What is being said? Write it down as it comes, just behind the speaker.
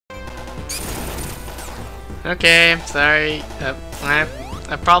Okay, I'm sorry. I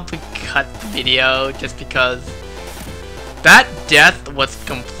probably cut the video just because that death was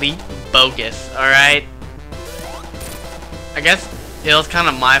complete bogus, alright? I guess it was kind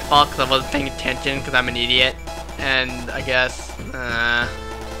of my fault because I wasn't paying attention because I'm an idiot. And I guess,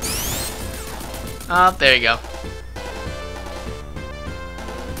 oh, there you go.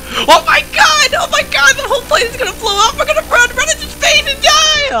 Oh my god! Oh my god! The whole place is gonna blow up! We're gonna run into space and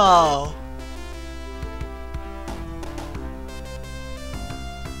die! Oh!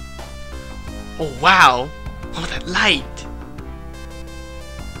 Oh wow! Oh, that light!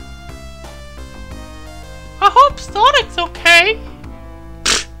 I hope Sonic's okay!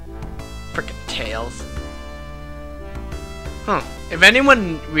 Frickin' Tails. Huh. If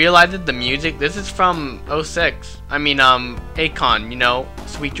anyone realizes the music, this is from 06. I mean, Akon, you know,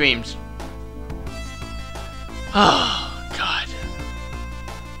 Sweet Dreams. Oh, God.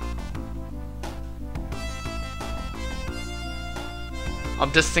 I'll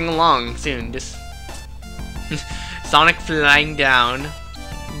just sing along soon. Just Sonic flying down,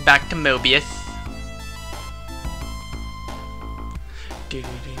 back to Mobius.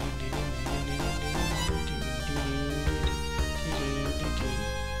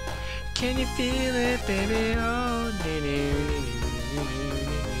 Can you feel it, baby? Oh,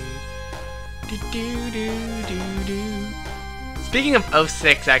 speaking of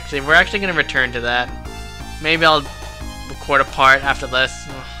 06, actually, we're actually gonna return to that. Maybe I'll record a part after this.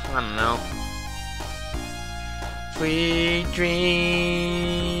 I don't know. Sweet dreams.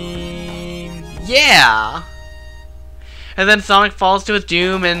 Yeah! And then Sonic falls to his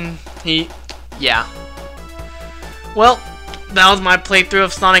doom and yeah. Well, that was my playthrough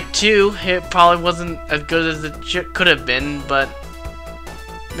of Sonic 2. It probably wasn't as good as it could have been, but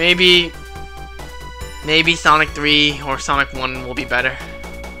maybe Sonic 3 or Sonic 1 will be better.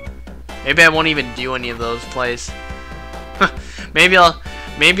 Maybe I won't even do any of those plays. maybe I'll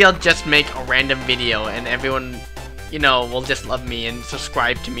just make a random video and everyone, you know, will just love me and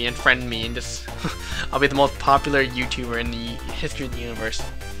subscribe to me and friend me and just I'll be the most popular YouTuber in the history of the universe.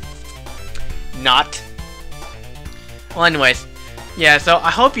 Not. Well, anyways, yeah, so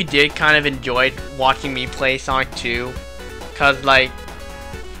I hope you did kind of enjoy watching me play Sonic 2, cause like,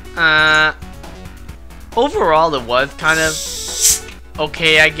 overall it was kind of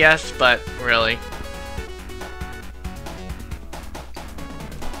okay, I guess, but really.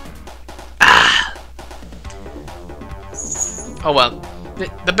 Oh well.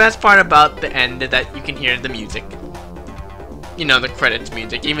 The best part about the end is that you can hear the music. You know, the credits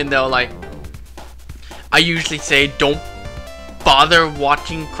music, even though like I usually say don't bother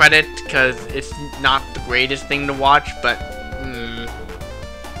watching credits because it's not the greatest thing to watch, but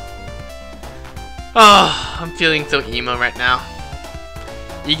oh, I'm feeling so emo right now.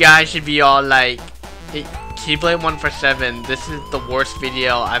 You guys should be all like, Keyblade 147, this is the worst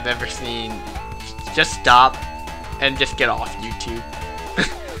video I've ever seen. Just stop and just get off YouTube.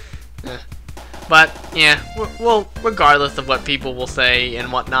 But yeah, well, regardless of what people will say and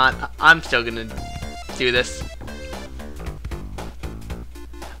whatnot, I'm still gonna do this.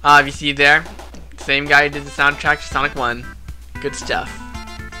 You see there, same guy who did the soundtrack to Sonic 1. Good stuff.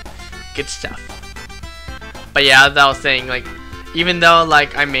 Good stuff. But yeah, as I was saying, like, even though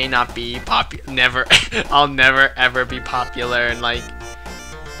like I may not be I'll never ever be popular, and like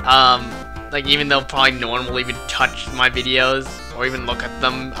even though probably no one will even touch my videos or even look at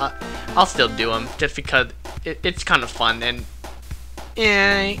them, I'll still do them just because it's kind of fun. And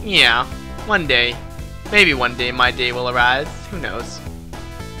yeah, one day, maybe one day my day will arise. Who knows?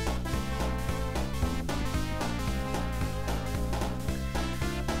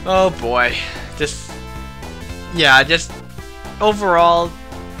 Oh boy, just overall,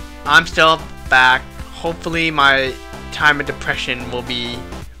 I'm still back. Hopefully my time of depression will be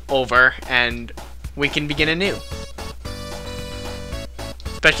over and we can begin anew.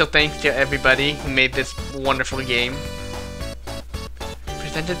 Special thanks to everybody who made this wonderful game.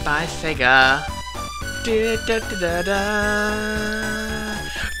 Presented by Sega.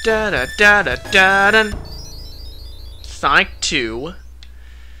 Sonic 2.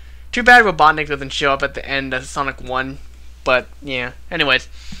 Too bad Robotnik doesn't show up at the end of Sonic 1. But yeah. Anyway,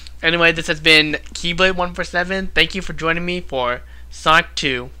 this has been Keyblade 147. Thank you for joining me for Sonic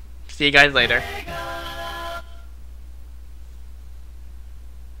 2. See you guys later.